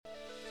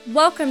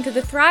Welcome to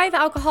the Thrive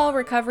Alcohol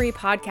Recovery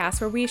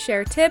Podcast, where we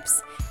share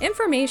tips,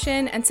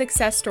 information, and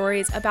success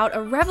stories about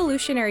a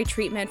revolutionary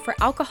treatment for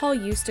alcohol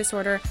use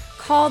disorder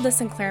called the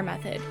Sincair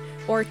Method,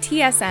 or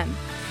TSM.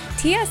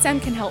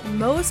 TSM can help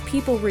most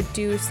people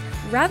reduce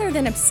rather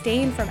than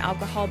abstain from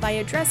alcohol by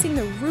addressing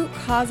the root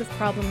cause of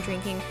problem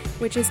drinking,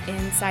 which is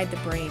inside the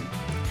brain.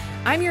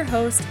 I'm your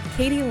host,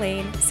 Katie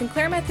Lane,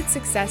 Sincair Method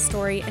success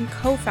story and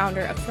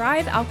co-founder of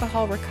Thrive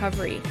Alcohol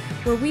Recovery,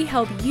 where we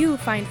help you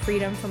find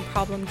freedom from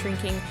problem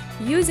drinking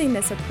using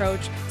this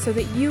approach so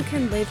that you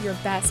can live your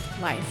best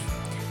life.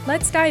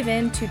 Let's dive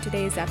into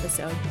today's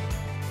episode.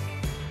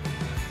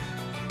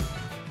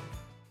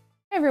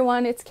 Hi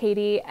everyone, it's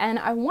Katie, and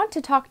I want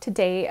to talk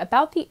today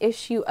about the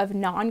issue of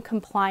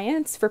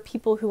non-compliance for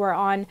people who are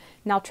on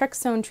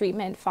naltrexone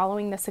treatment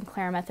following the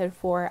Sincair Method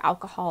for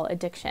alcohol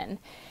addiction.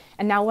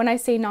 And now when I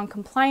say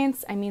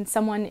non-compliance, I mean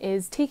someone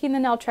is taking the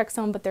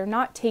naltrexone, but they're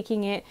not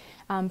taking it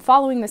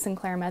following the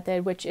Sincair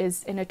Method, which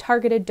is in a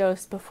targeted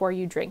dose before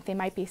you drink. They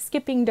might be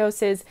skipping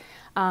doses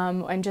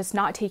and just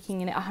not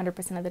taking it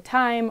 100% of the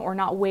time, or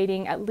not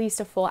waiting at least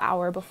a full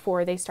hour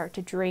before they start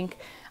to drink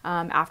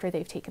after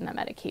they've taken the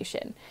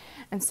medication.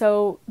 And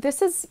so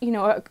this is,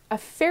 a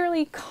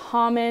fairly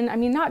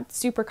common, not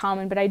super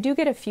common, but I do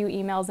get a few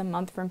emails a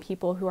month from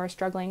people who are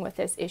struggling with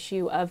this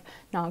issue of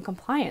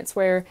non-compliance,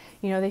 where,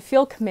 they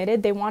feel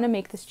committed, they want to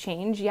make this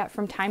change, yet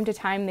from time to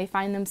time they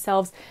find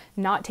themselves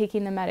not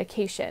taking the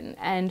medication.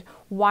 And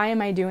why am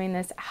I doing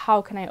this?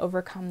 How can I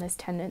overcome this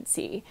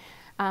tendency?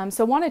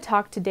 So I want to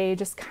talk today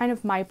just kind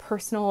of my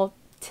personal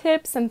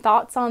tips and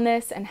thoughts on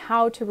this and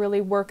how to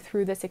really work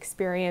through this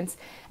experience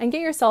and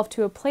get yourself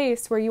to a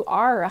place where you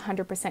are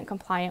 100%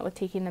 compliant with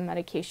taking the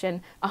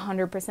medication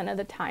 100% of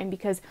the time,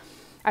 because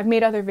I've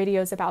made other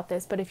videos about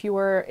this, but if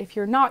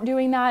you're not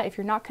doing that, if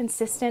you're not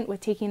consistent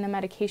with taking the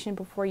medication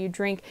before you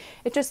drink,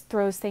 it just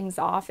throws things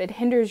off. It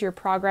hinders your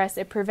progress.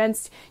 It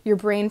prevents your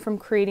brain from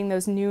creating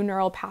those new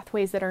neural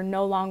pathways that are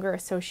no longer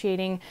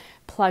associating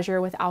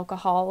pleasure with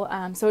alcohol.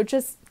 So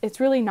it's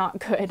really not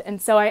good.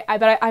 And so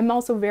I'm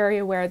also very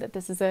aware that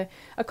this is a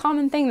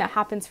common thing that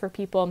happens for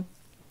people,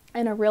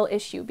 and a real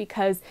issue,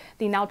 because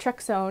the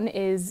naltrexone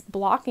is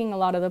blocking a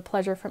lot of the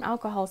pleasure from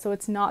alcohol, so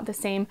it's not the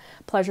same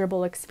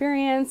pleasurable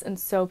experience, and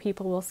so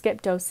people will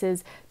skip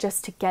doses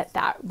just to get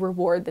that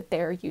reward that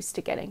they're used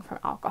to getting from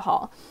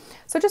alcohol.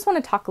 So I just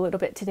want to talk a little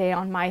bit today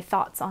on my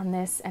thoughts on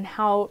this and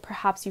how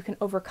perhaps you can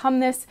overcome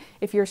this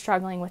if you're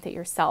struggling with it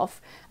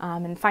yourself,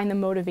 and find the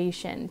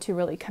motivation to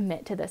really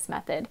commit to this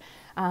method.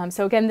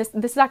 So again,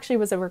 this actually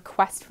was a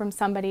request from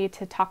somebody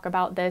to talk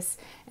about this,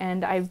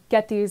 and I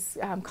get these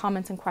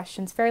comments and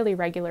questions fairly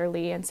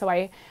regularly. And so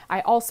I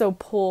also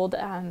pulled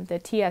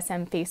the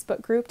TSM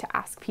Facebook group to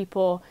ask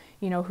people,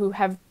 who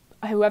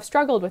have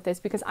struggled with this,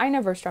 because I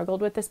never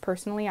struggled with this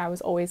personally. I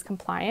was always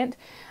compliant.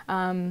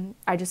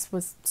 I just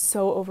was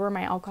so over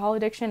my alcohol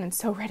addiction and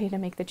so ready to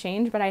make the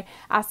change. But I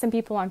asked some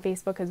people on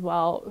Facebook as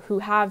well who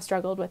have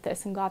struggled with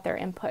this and got their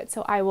input.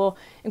 So I will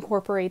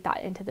incorporate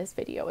that into this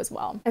video as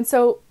well. And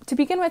so to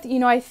begin with,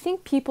 I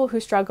think people who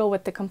struggle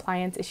with the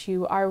compliance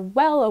issue are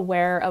well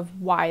aware of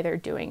why they're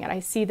doing it. I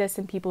see this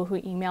in people who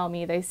email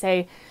me. They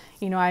say,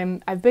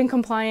 I've been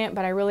compliant,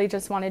 but I really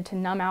just wanted to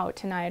numb out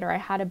tonight, or I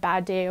had a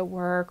bad day at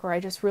work, or I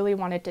just really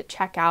wanted to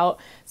check out.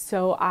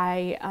 So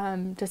I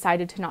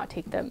decided to not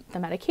take the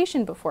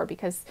medication before,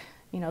 because,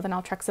 the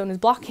naltrexone is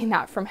blocking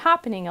that from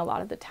happening a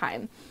lot of the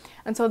time.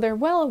 And so they're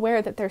well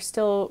aware that they're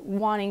still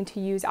wanting to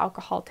use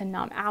alcohol to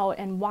numb out.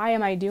 And why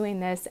am I doing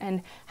this?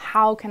 And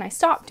how can I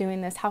stop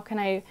doing this? How can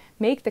I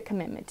make the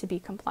commitment to be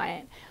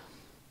compliant?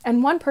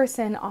 And one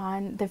person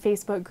on the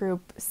Facebook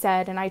group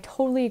said, and I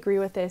totally agree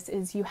with this,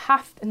 is you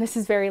have, and this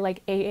is very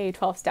like AA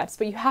 12 steps,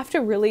 but you have to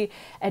really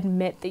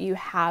admit that you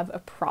have a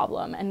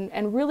problem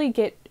and really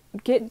get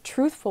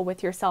truthful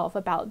with yourself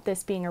about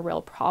this being a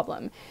real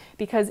problem.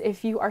 Because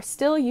if you are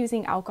still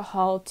using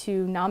alcohol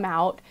to numb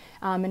out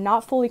and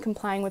not fully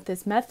complying with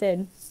this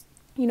method,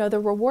 the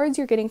rewards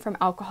you're getting from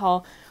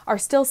alcohol are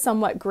still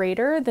somewhat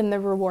greater than the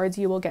rewards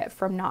you will get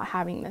from not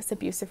having this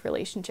abusive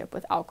relationship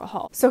with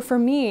alcohol. So for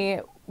me,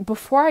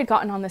 before I'd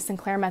gotten on the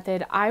Sincair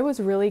Method, I was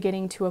really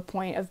getting to a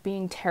point of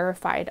being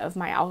terrified of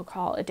my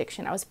alcohol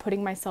addiction. I was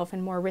putting myself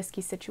in more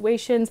risky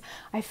situations.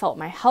 I felt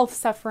my health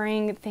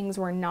suffering. Things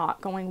were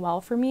not going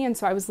well for me. And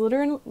so I was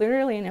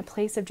literally in a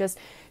place of just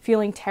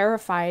feeling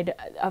terrified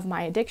of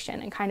my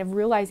addiction and kind of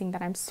realizing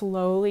that I'm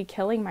slowly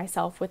killing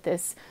myself with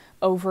this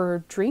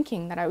over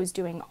drinking that I was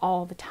doing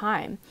all the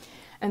time.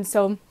 And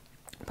so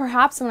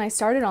perhaps when I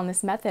started on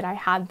this method, I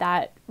had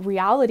that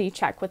reality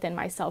check within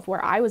myself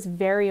where I was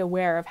very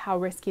aware of how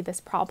risky this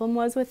problem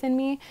was within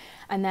me,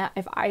 and that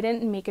if I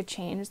didn't make a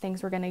change,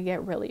 things were going to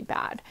get really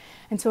bad.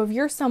 And so if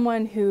you're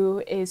someone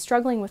who is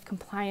struggling with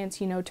compliance,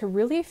 to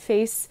really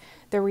face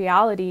the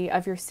reality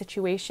of your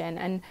situation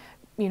and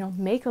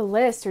make a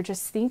list or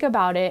just think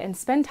about it and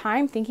spend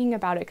time thinking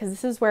about it, because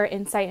this is where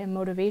insight and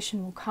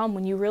motivation will come.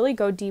 When you really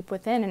go deep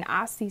within and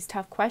ask these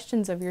tough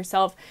questions of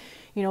yourself,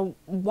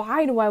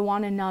 why do I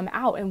want to numb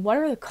out? And what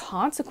are the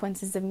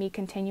consequences of me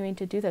continuing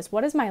to do this?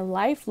 What does my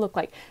life look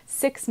like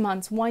 6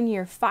 months, 1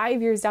 year,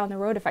 5 years down the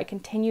road if I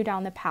continue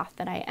down the path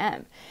that I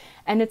am?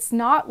 And it's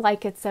not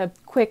like it's a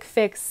quick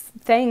fix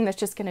thing that's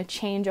just going to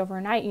change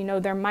overnight.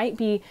 There might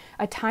be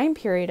a time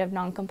period of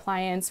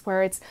non-compliance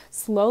where it's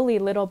slowly,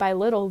 little by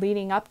little,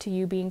 leading up to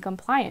you being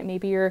compliant.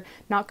 Maybe you're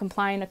not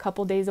compliant a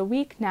couple days a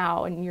week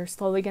now, and you're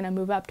slowly going to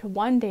move up to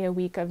 1 day a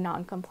week of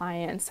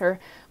non-compliance, or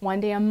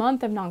 1 day a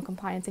month of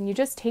non-compliance. And you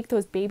just take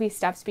those baby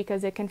steps,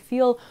 because it can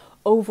feel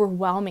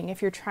overwhelming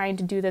if you're trying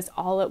to do this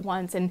all at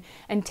once. And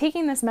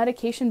taking this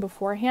medication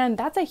beforehand,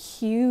 that's a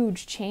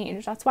huge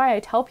change. That's why I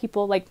tell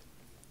people, like,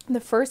 the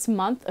first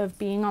month of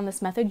being on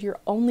this method, your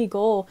only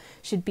goal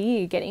should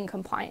be getting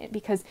compliant,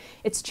 because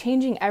it's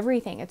changing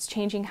everything. It's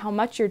changing how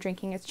much you're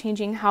drinking. It's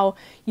changing how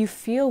you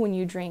feel when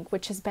you drink,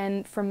 which has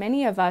been, for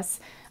many of us,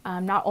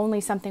 not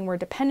only something we're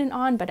dependent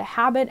on, but a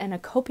habit and a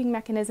coping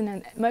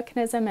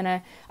mechanism and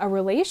a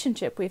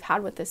relationship we've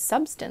had with this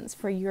substance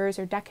for years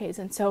or decades.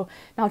 And so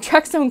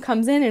naltrexone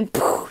comes in and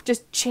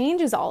just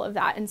changes all of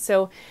that. And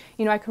so,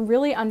 I can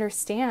really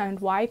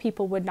understand why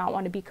people would not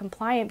want to be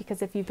compliant,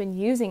 because if you've been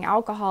using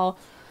alcohol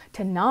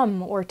to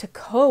numb or to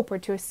cope or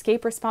to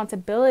escape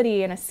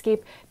responsibility and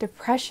escape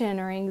depression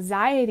or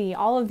anxiety,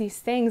 all of these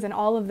things, and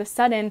all of a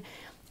sudden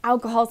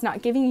alcohol's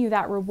not giving you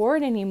that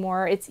reward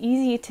anymore, it's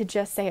easy to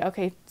just say,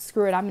 okay,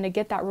 screw it, I'm going to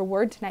get that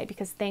reward tonight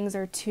because things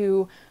are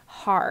too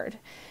hard.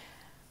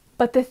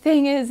 But the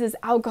thing is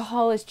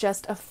alcohol is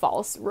just a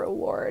false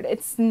reward.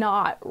 It's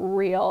not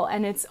real,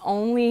 and it's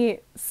only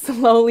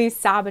slowly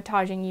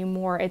sabotaging you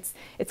more. It's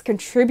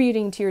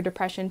contributing to your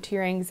depression, to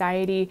your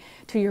anxiety,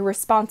 to your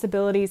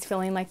responsibilities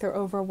feeling like they're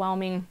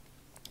overwhelming.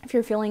 If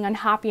you're feeling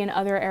unhappy in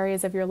other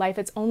areas of your life,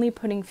 it's only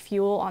putting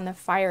fuel on the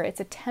fire. It's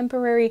a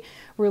temporary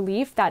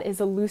relief that is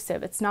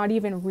elusive. It's not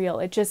even real.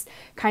 It just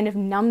kind of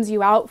numbs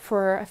you out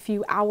for a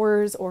few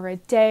hours or a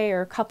day or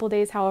a couple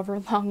days, however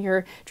long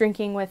you're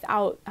drinking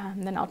without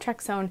the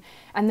naltrexone,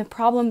 and the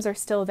problems are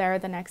still there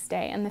the next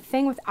day. And the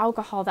thing with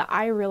alcohol that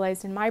I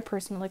realized in my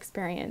personal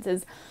experience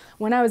is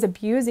when I was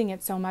abusing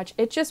it so much,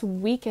 it just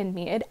weakened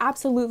me. It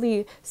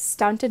absolutely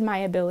stunted my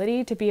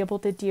ability to be able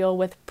to deal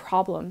with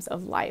problems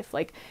of life.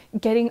 Like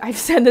I've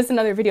said this in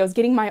other videos,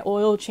 getting my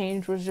oil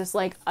changed was just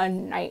like a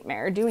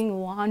nightmare.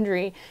 Doing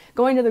laundry,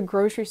 going to the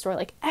grocery store,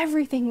 like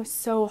everything was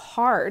so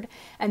hard.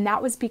 And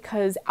that was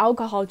because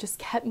alcohol just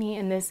kept me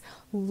in this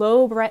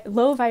low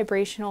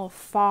vibrational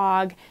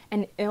fog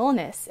and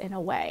illness in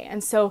a way.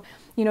 And so,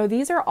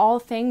 these are all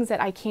things that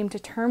I came to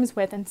terms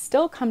with and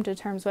still come to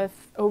terms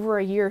with over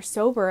a year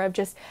sober, of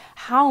just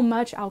how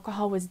much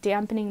alcohol was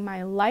dampening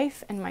my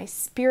life and my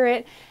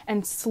spirit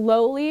and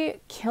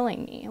slowly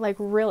killing me, like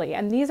really.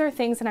 And these are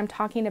things that I'm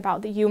talking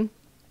about that you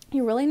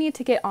really need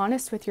to get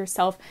honest with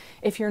yourself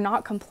if you're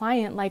not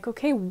compliant. Like,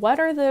 okay, what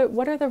are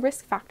the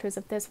risk factors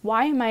of this?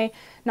 Why am I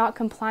not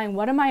complying?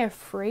 What am I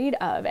afraid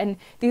of? And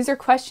these are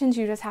questions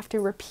you just have to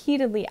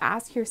repeatedly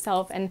ask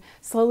yourself, and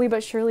slowly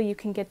but surely you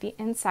can get the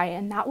insight,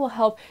 and that will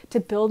help to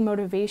build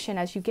motivation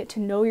as you get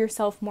to know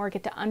yourself more,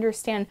 get to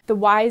understand the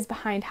whys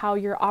behind how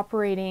you're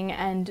operating,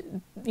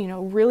 and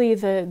really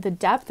the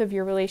depth of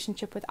your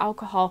relationship with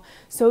alcohol,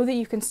 so that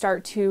you can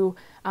start to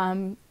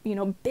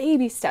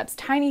baby steps,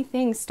 tiny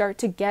things, start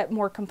to get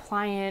more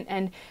compliant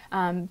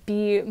and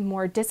be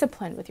more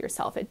disciplined with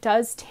yourself. It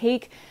does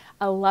take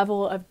a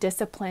level of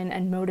discipline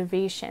and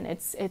motivation.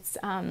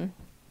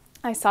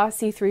 I saw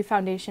C3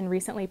 Foundation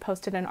recently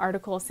posted an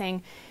article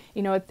saying,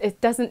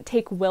 it doesn't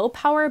take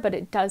willpower, but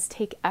it does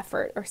take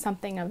effort, or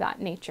something of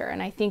that nature.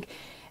 And I think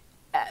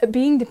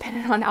being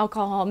dependent on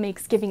alcohol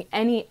makes giving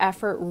any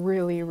effort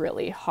really,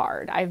 really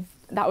hard.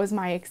 That was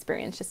my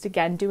experience. Just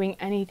again, doing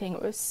anything,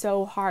 it was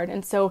so hard.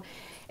 And so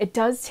it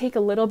does take a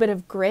little bit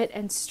of grit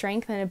and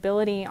strength and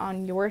ability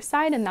on your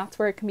side. And that's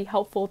where it can be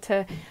helpful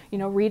to,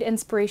 read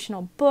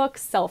inspirational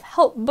books,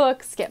 self-help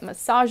books, get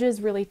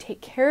massages, really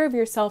take care of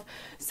yourself,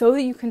 so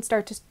that you can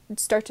start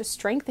to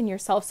strengthen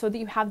yourself, so that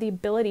you have the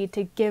ability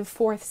to give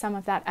forth some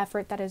of that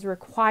effort that is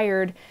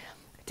required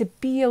to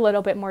be a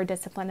little bit more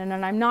disciplined.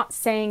 And I'm not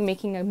saying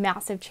making a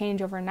massive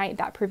change overnight.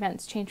 That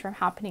prevents change from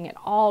happening at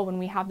all when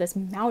we have this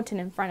mountain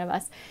in front of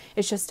us.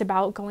 It's just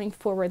about going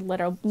forward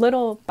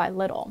little by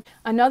little.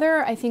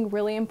 Another, I think,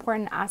 really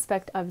important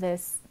aspect of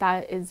this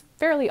that is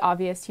fairly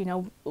obvious,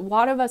 a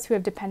lot of us who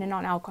have depended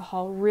on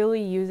alcohol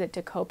really use it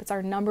to cope. It's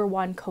our number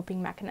one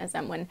coping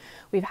mechanism. When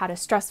we've had a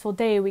stressful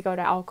day, we go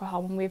to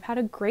alcohol. When we've had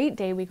a great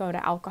day, we go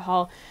to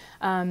alcohol.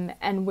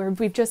 And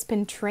we've just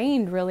been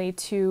trained really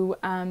to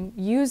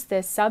use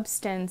this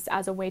substance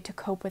as a way to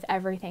cope with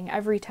everything,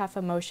 every tough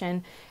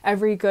emotion,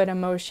 every good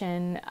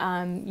emotion,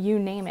 you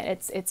name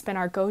it. It's been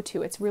our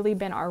go-to. It's really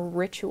been our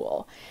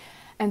ritual.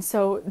 And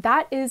so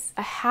that is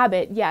a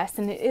habit, yes,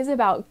 and it is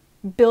about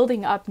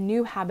building up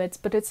new habits,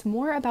 but it's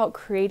more about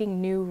creating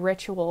new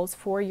rituals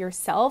for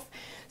yourself,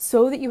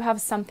 so that you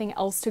have something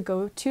else to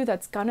go to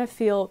that's gonna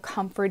feel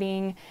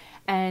comforting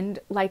and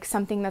like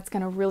something that's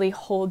gonna really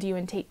hold you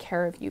and take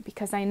care of you.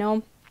 Because I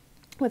know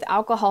with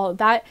alcohol,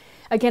 that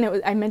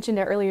again, I mentioned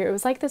it earlier, it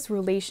was like this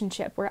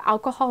relationship where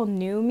alcohol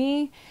knew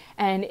me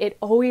and it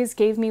always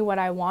gave me what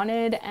I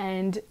wanted,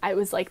 and it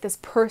was like this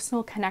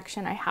personal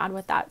connection I had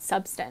with that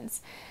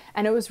substance.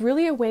 And it was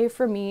really a way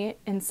for me,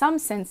 in some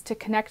sense, to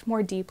connect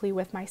more deeply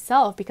with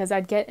myself, because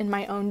I'd get in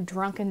my own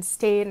drunken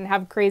state and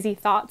have crazy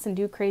thoughts and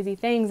do crazy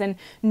things, and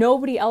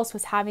nobody else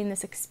was having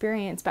this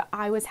experience, but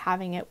I was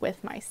having it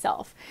with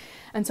myself.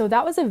 And so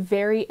that was a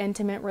very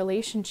intimate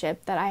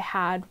relationship that I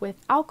had with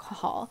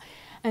alcohol.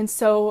 And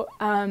so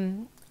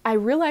I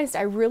realized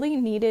I really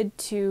needed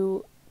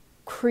to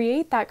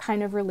create that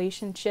kind of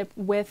relationship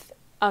with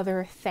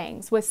other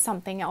things, with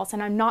something else.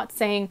 And I'm not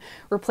saying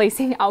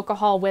replacing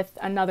alcohol with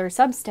another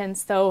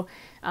substance, though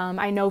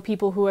I know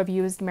people who have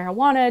used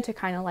marijuana to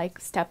kind of like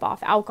step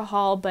off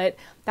alcohol, but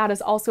that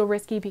is also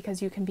risky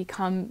because you can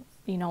become,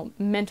 you know,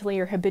 mentally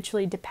or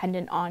habitually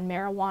dependent on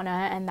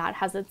marijuana, and that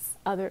has its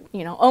other,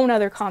 you know, own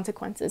other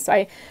consequences.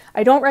 So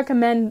I don't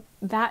recommend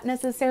that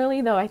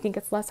necessarily, though I think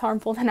it's less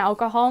harmful than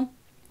alcohol.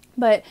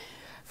 But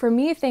for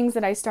me, things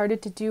that I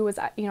started to do was,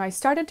 you know, I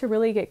started to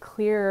really get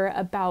clear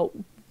about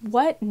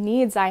what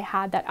needs I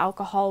had that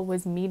alcohol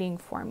was meeting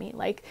for me.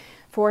 Like,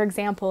 for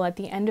example, at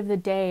the end of the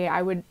day,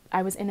 I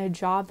was in a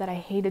job that I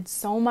hated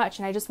so much,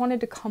 and I just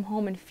wanted to come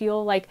home and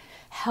feel like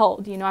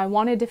held. You know, I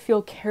wanted to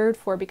feel cared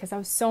for because I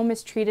was so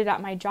mistreated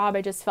at my job.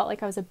 I just felt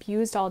like I was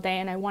abused all day,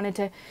 and I wanted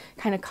to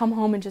kind of come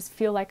home and just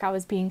feel like I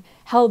was being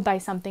held by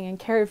something and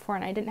cared for,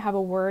 and I didn't have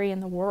a worry in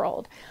the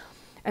world.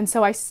 And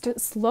so I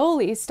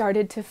slowly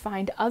started to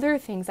find other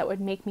things that would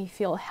make me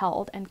feel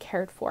held and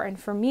cared for. And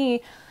for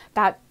me,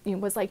 that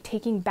was like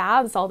taking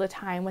baths all the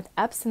time with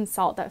Epsom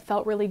salt that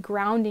felt really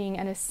grounding,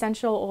 and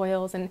essential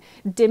oils, and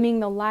dimming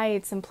the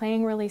lights and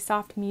playing really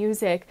soft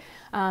music,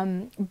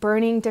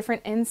 burning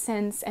different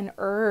incense and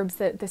herbs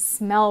that the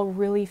smell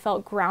really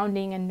felt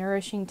grounding and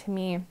nourishing to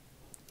me.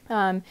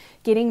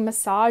 Getting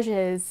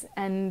massages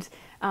and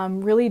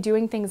really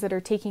doing things that are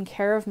taking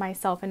care of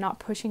myself and not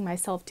pushing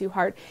myself too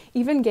hard.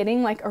 Even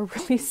getting like a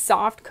really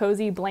soft,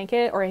 cozy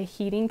blanket or a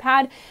heating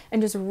pad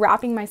and just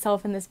wrapping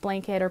myself in this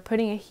blanket, or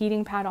putting a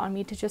heating pad on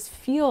me to just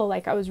feel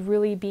like I was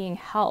really being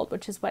held,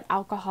 which is what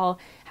alcohol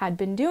had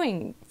been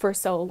doing for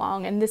so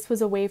long. And this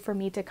was a way for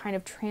me to kind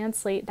of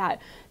translate that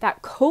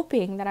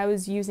coping that I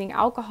was using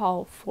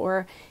alcohol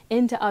for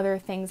into other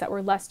things that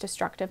were less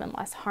destructive and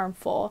less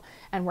harmful,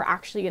 and were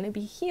actually going to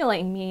be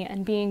healing me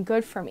and being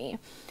good for me.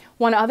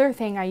 One other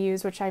thing I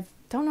use, which I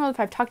don't know if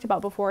I've talked about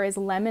before, is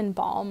lemon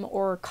balm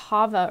or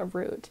kava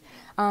root.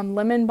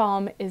 Lemon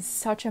balm is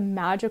such a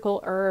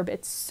magical herb.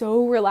 It's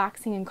so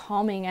relaxing and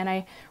calming. And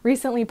I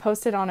recently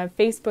posted on a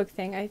Facebook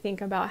thing, I think,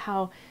 about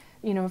how,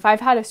 you know, if I've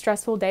had a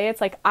stressful day,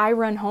 it's like I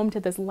run home to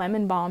this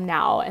lemon balm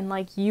now and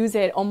like use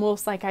it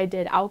almost like I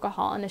did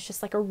alcohol. And it's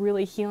just like a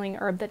really healing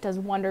herb that does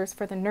wonders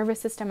for the nervous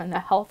system and the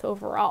health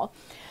overall.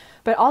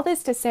 But all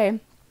this to say,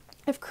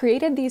 I've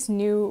created these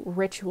new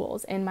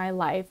rituals in my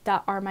life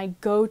that are my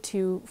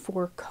go-to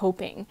for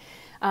coping.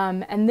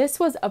 And this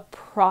was a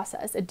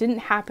process. It didn't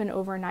happen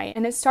overnight.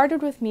 And it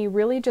started with me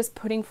really just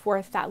putting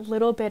forth that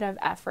little bit of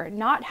effort,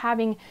 not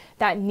having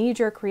that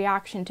knee-jerk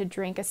reaction to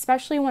drink,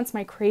 especially once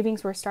my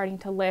cravings were starting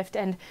to lift.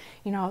 And,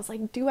 you know, I was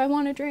like, do I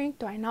want to drink?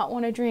 Do I not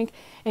want to drink?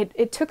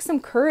 It took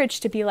some courage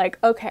to be like,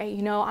 okay,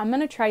 you know, I'm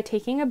going to try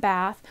taking a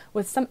bath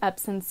with some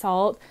Epsom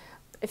salt,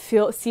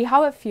 see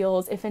how it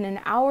feels. If in an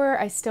hour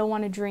I still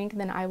want to drink,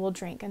 then I will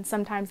drink. And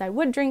sometimes I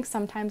would drink,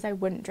 sometimes I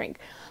wouldn't drink.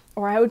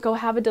 Or I would go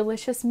have a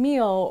delicious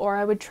meal, or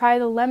I would try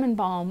the lemon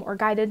balm or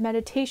guided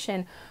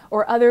meditation,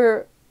 or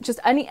other just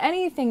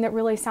anything that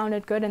really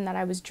sounded good and that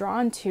I was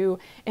drawn to,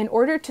 in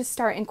order to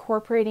start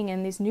incorporating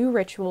in these new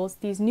rituals,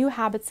 these new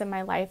habits in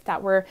my life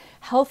that were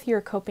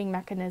healthier coping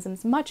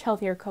mechanisms, much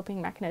healthier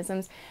coping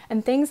mechanisms,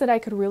 and things that I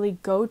could really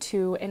go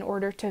to in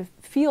order to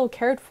feel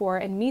cared for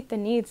and meet the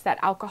needs that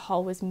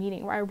alcohol was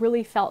meeting, where I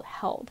really felt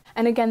held.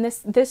 And again,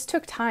 this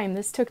took time.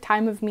 This took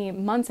time of me,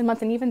 months and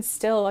months, and even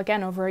still,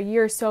 again, over a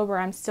year sober,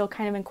 I'm still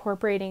kind of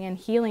incorporating in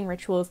healing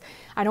rituals.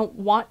 I don't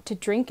want to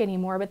drink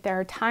anymore, but there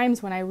are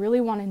times when I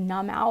really want to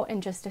numb out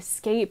and just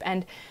escape,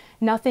 and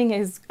nothing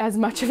is as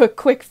much of a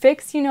quick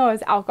fix, you know,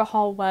 as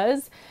alcohol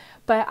was.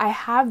 But I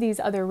have these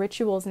other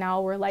rituals now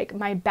where like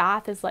my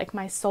bath is like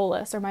my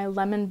solace, or my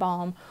lemon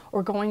balm,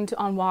 or going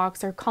on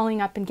walks, or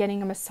calling up and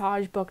getting a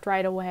massage booked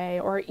right away,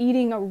 or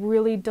eating a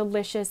really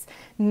delicious,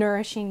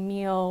 nourishing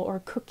meal,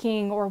 or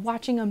cooking, or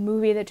watching a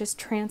movie that just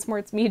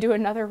transports me to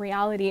another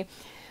reality.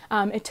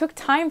 It took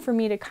time for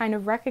me to kind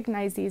of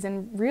recognize these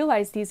and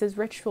realize these as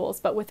rituals,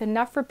 but with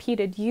enough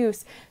repeated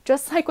use,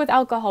 just like with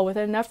alcohol, with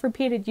enough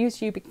repeated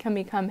use, you can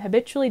become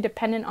habitually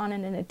dependent on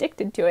it and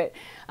addicted to it.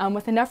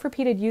 With enough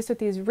repeated use with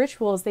these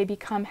rituals, they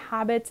become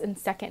habits and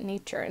second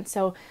nature. And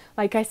so,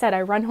 like I said,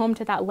 I run home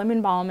to that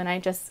lemon balm and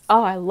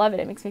I love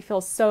it. It makes me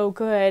feel so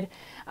good.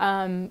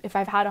 If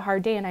I've had a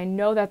hard day and I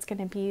know that's going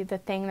to be the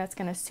thing that's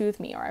going to soothe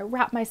me, or I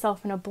wrap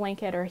myself in a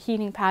blanket or a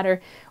heating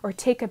pad, or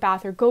take a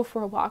bath, or go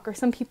for a walk, or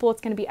some people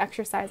it's going to be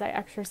exercise. I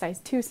exercise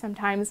too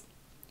sometimes.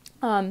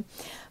 But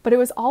it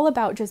was all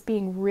about just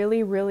being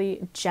really,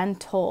 really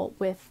gentle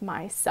with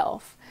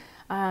myself.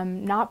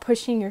 not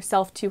pushing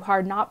yourself too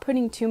hard, not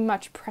putting too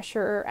much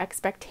pressure or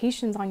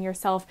expectations on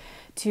yourself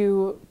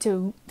to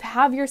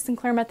have your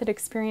Sincair Method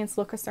experience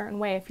look a certain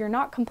way. If you're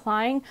not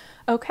complying,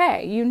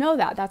 okay, you know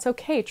that's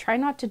okay. Try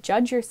not to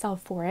judge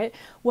yourself for it.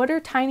 What are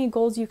tiny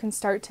goals you can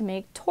start to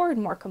make toward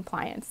more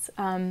compliance?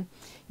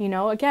 You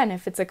know, again,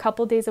 if it's a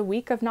couple days a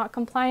week of not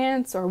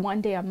compliance or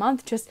one day a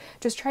month, just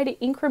try to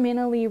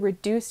incrementally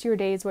reduce your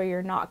days where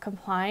you're not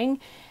complying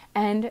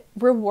and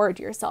reward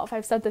yourself.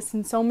 I've said this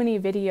in so many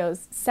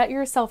videos. Set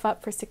yourself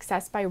up for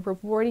success by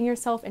rewarding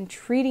yourself and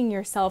treating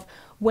yourself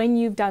when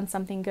you've done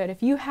something good.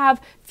 If you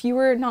have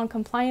fewer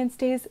non-compliance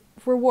days,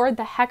 reward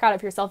the heck out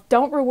of yourself.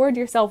 Don't reward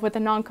yourself with a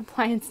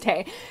non-compliance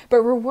day,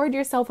 but reward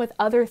yourself with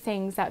other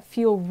things that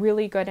feel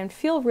really good and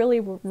feel really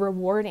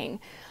rewarding.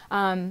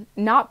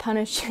 Not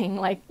punishing,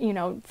 like, you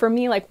know, for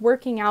me, like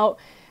working out,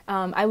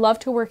 I love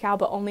to work out,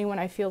 but only when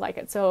I feel like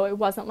it. So it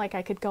wasn't like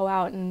I could go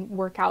out and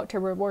work out to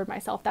reward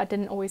myself. That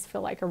didn't always feel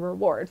like a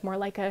reward, more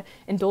like a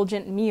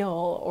indulgent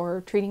meal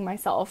or treating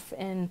myself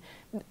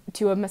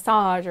to a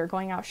massage or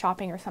going out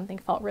shopping or something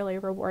felt really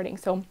rewarding.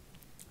 So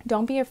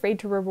don't be afraid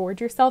to reward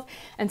yourself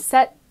and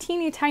set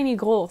teeny tiny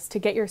goals to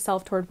get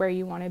yourself toward where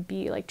you want to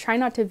be. Like, try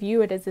not to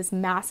view it as this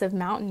massive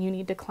mountain you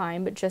need to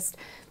climb, but just,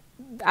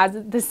 as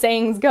the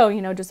sayings go,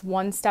 you know, just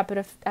one step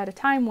at a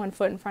time, one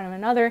foot in front of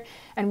another,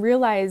 and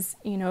realize,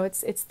 you know,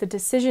 it's the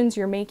decisions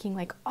you're making,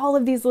 like all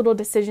of these little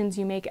decisions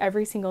you make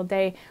every single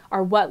day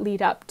are what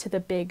lead up to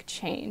the big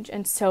change.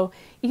 And so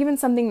even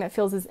something that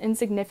feels as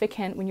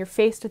insignificant when you're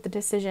faced with the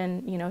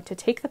decision, you know, to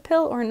take the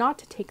pill or not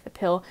to take the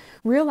pill,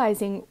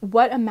 realizing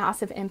what a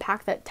massive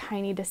impact that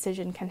tiny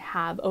decision can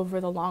have over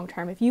the long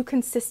term. If you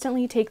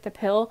consistently take the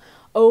pill,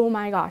 oh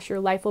my gosh, your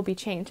life will be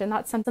changed. And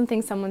that's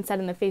something someone said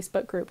in the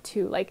Facebook group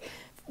too. Like,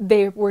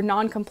 they were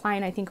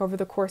non-compliant, I think, over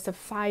the course of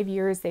 5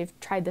 years. They've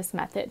tried this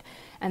method,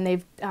 and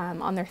they've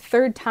on their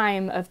third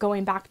time of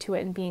going back to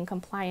it and being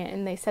compliant.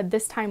 And they said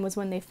this time was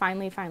when they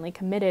finally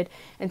committed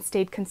and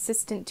stayed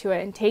consistent to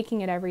it and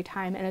taking it every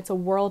time. And it's a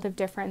world of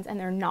difference, and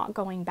they're not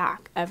going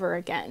back ever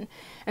again.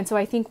 And so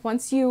I think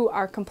once you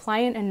are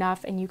compliant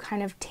enough and you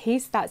kind of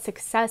taste that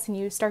success and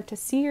you start to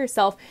see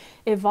yourself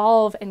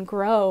evolve and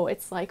grow,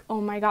 it's like,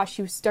 oh my gosh,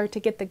 you start to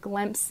get the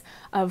glimpse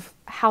of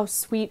how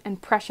sweet and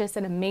precious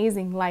and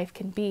amazing life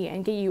can be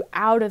and get you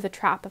out of the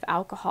trap of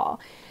alcohol.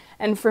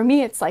 And for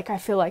me, it's like I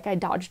feel like I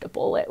dodged a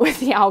bullet with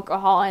the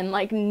alcohol, and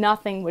like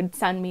nothing would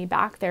send me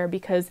back there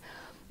because,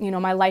 you know,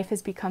 my life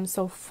has become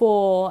so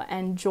full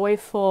and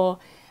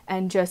joyful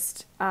and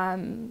just,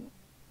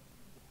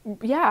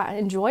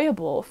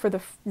 enjoyable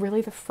for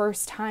really the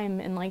first time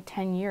in like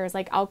 10 years.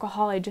 Like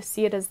alcohol, I just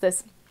see it as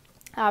this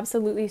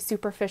absolutely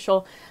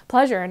superficial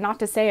pleasure. And not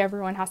to say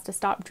everyone has to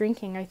stop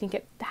drinking. I think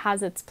it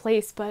has its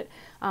place, but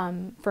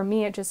for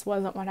me, it just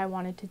wasn't what I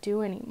wanted to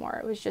do anymore.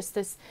 It was just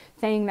this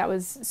thing that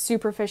was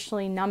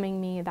superficially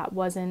numbing me, that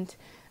wasn't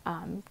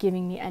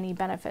giving me any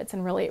benefits.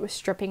 And really, it was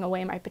stripping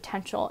away my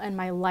potential and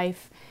my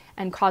life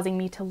and causing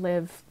me to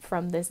live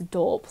from this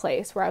dull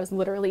place where I was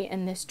literally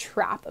in this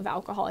trap of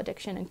alcohol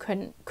addiction and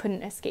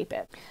couldn't escape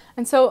it.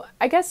 And so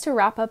I guess to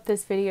wrap up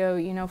this video,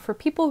 you know, for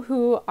people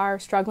who are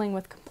struggling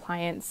with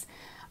compliance,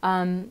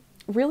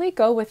 really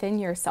go within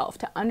yourself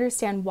to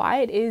understand why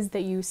it is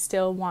that you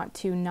still want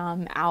to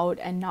numb out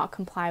and not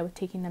comply with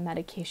taking the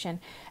medication,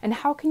 and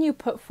how can you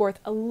put forth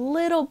a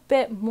little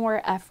bit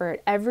more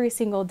effort every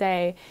single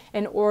day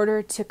in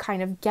order to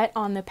kind of get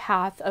on the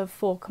path of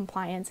full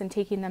compliance and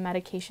taking the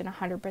medication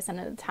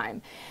 100% of the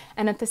time.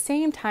 And at the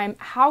same time,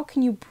 how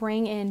can you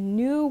bring in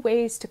new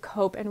ways to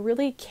cope and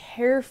really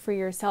care for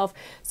yourself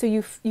so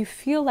you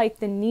feel like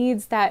the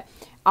needs that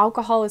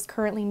alcohol is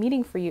currently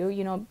meeting for you,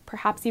 you know,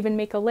 perhaps even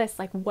make a list,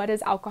 like, what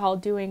is alcohol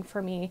doing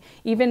for me?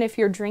 Even if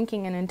you're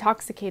drinking and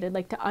intoxicated,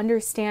 like, to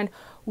understand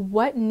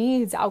what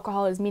needs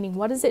alcohol is meeting.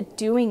 What is it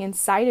doing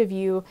inside of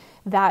you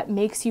that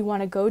makes you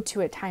want to go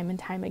to it time and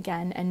time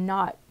again and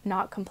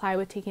not comply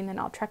with taking the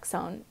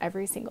naltrexone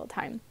every single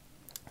time?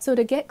 So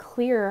to get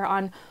clear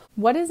on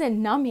what is it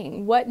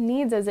numbing, what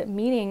needs is it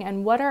meeting,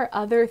 and what are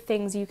other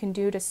things you can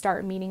do to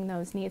start meeting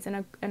those needs.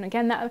 And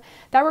again,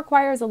 that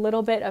requires a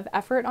little bit of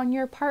effort on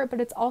your part,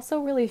 but it's also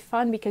really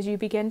fun because you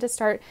begin to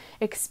start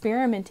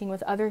experimenting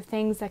with other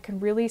things that can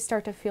really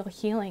start to feel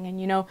healing.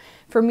 And, you know,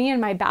 for me in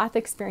my bath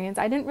experience,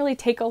 I didn't really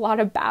take a lot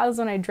of baths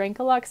when I drank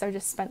a lot because I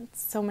just spent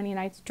so many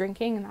nights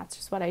drinking, and that's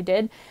just what I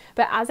did.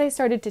 But as I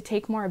started to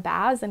take more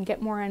baths and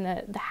get more in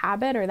the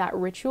habit or that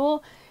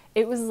ritual,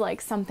 it was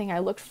like something I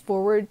looked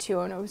forward to,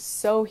 and it was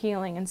so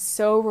healing and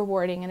so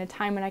rewarding, in a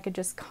time when I could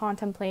just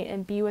contemplate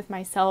and be with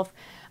myself.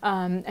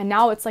 And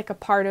now it's like a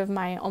part of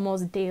my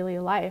almost daily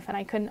life, and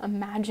I couldn't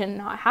imagine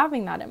not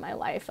having that in my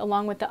life,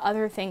 along with the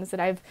other things that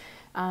I've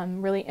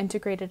really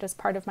integrated as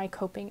part of my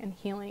coping and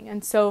healing.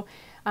 And so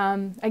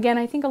again,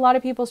 I think a lot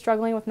of people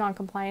struggling with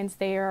non-compliance,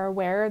 they are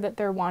aware that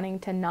they're wanting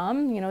to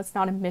numb. You know, it's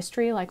not a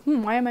mystery like,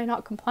 why am I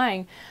not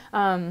complying?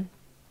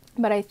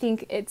 But I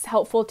think it's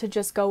helpful to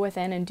just go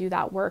within and do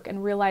that work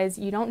and realize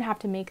you don't have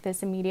to make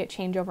this immediate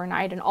change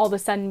overnight and all of a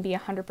sudden be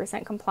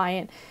 100%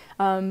 compliant.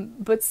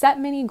 But set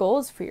many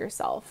goals for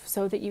yourself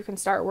so that you can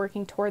start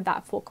working toward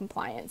that full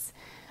compliance.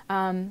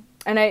 And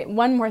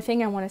one more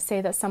thing I want to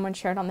say that someone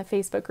shared on the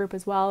Facebook group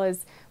as well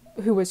is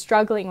who was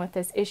struggling with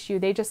this issue.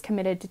 They just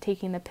committed to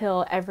taking the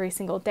pill every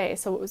single day.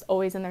 So it was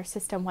always in their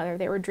system whether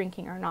they were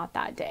drinking or not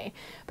that day.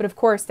 But of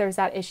course, there's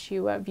that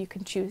issue of you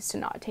can choose to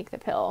not take the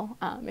pill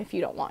if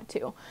you don't want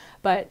to.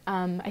 But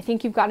I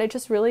think you've got to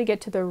just really get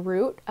to the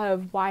root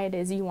of why it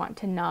is you want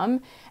to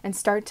numb and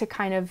start to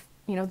kind of,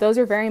 those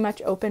are very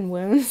much open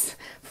wounds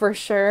for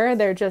sure.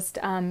 They're just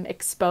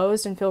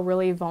exposed and feel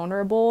really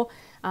vulnerable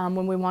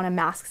when we want to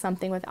mask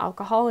something with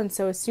alcohol. And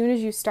so as soon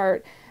as you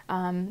start,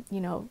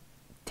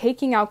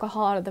 taking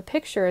alcohol out of the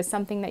picture is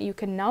something that you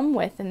can numb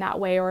with in that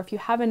way, or if you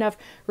have enough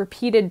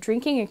repeated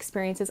drinking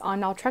experiences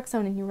on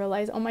naltrexone and you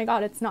realize, oh my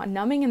God, it's not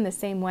numbing in the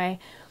same way,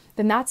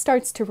 then that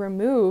starts to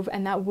remove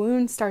and that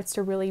wound starts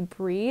to really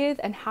breathe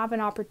and have an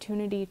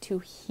opportunity to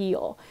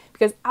heal,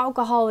 because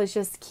alcohol is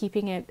just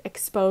keeping it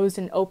exposed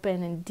and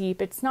open and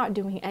deep. It's not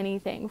doing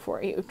anything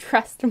for you,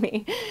 trust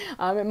me.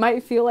 It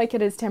might feel like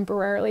it is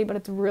temporarily, but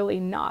it's really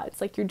not.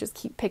 It's like you just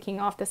keep picking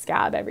off the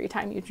scab every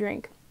time you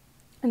drink.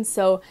 And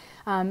so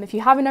if you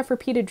have enough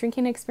repeated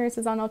drinking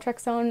experiences on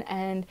naltrexone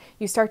and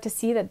you start to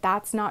see that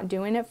that's not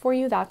doing it for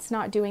you, that's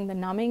not doing the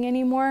numbing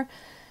anymore,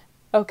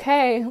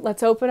 okay,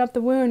 let's open up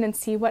the wound and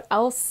see what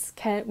else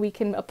we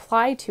can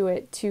apply to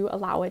it to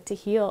allow it to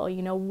heal.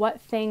 What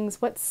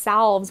things, what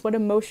salves, what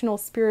emotional,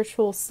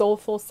 spiritual,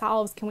 soulful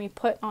salves can we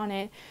put on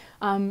it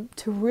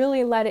to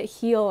really let it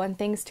heal and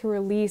things to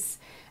release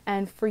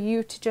and for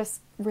you to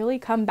just really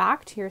come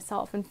back to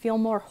yourself and feel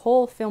more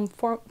whole,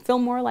 feel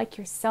more like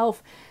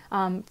yourself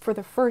for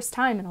the first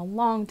time in a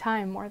long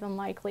time, more than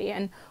likely.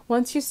 And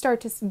once you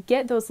start to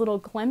get those little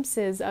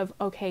glimpses of,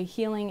 okay,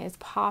 healing is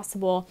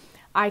possible,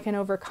 I can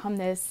overcome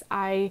this,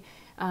 I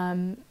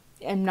am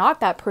not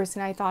that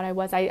person I thought I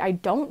was, I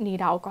don't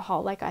need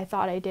alcohol like I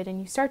thought I did, and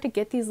you start to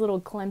get these little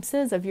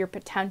glimpses of your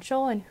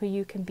potential and who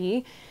you can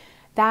be,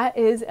 that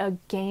is a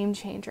game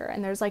changer.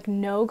 And there's like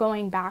no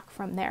going back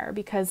from there,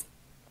 because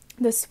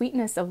the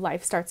sweetness of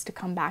life starts to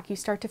come back. You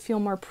start to feel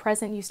more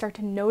present. You start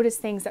to notice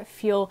things that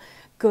feel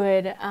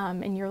good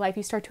in your life.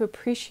 You start to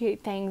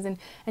appreciate things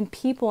and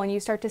people, and you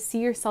start to see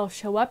yourself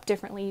show up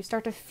differently. You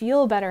start to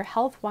feel better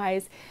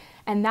health-wise.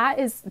 And that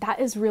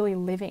is really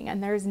living.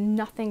 And there's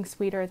nothing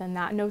sweeter than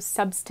that. No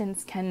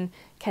substance can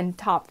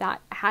top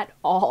that at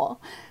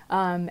all.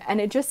 And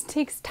it just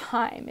takes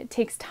time. It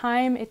takes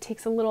time. It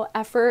takes a little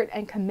effort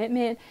and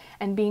commitment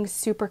and being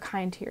super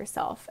kind to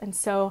yourself. And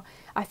so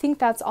I think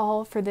that's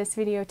all for this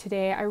video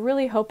today. I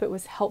really hope it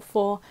was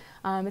helpful.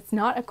 It's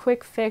not a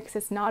quick fix.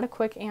 It's not a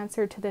quick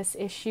answer to this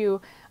issue,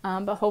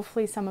 but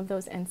hopefully some of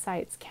those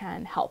insights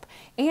can help.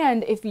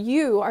 And if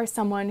you are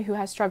someone who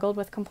has struggled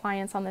with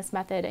compliance on this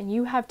method and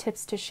you have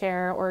tips to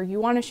share, or you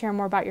want to share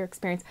more about your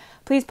experience,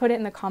 please put it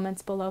in the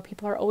comments below.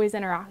 People are always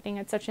interacting.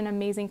 It's such an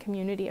amazing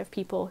community of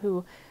people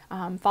who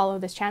follow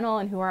this channel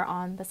and who are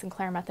on the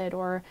Sincair Method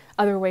or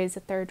other ways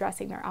that they're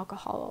addressing their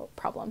alcohol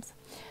problems.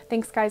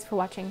 Thanks guys for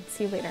watching.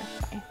 See you later.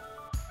 Bye.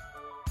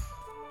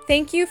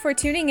 Thank you for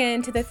tuning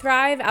in to the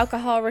Thrive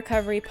Alcohol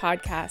Recovery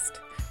Podcast.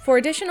 For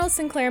additional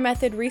Sincair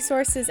Method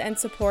resources and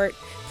support,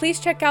 please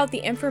check out the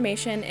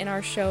information in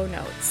our show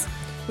notes.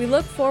 We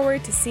look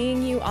forward to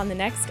seeing you on the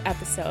next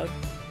episode.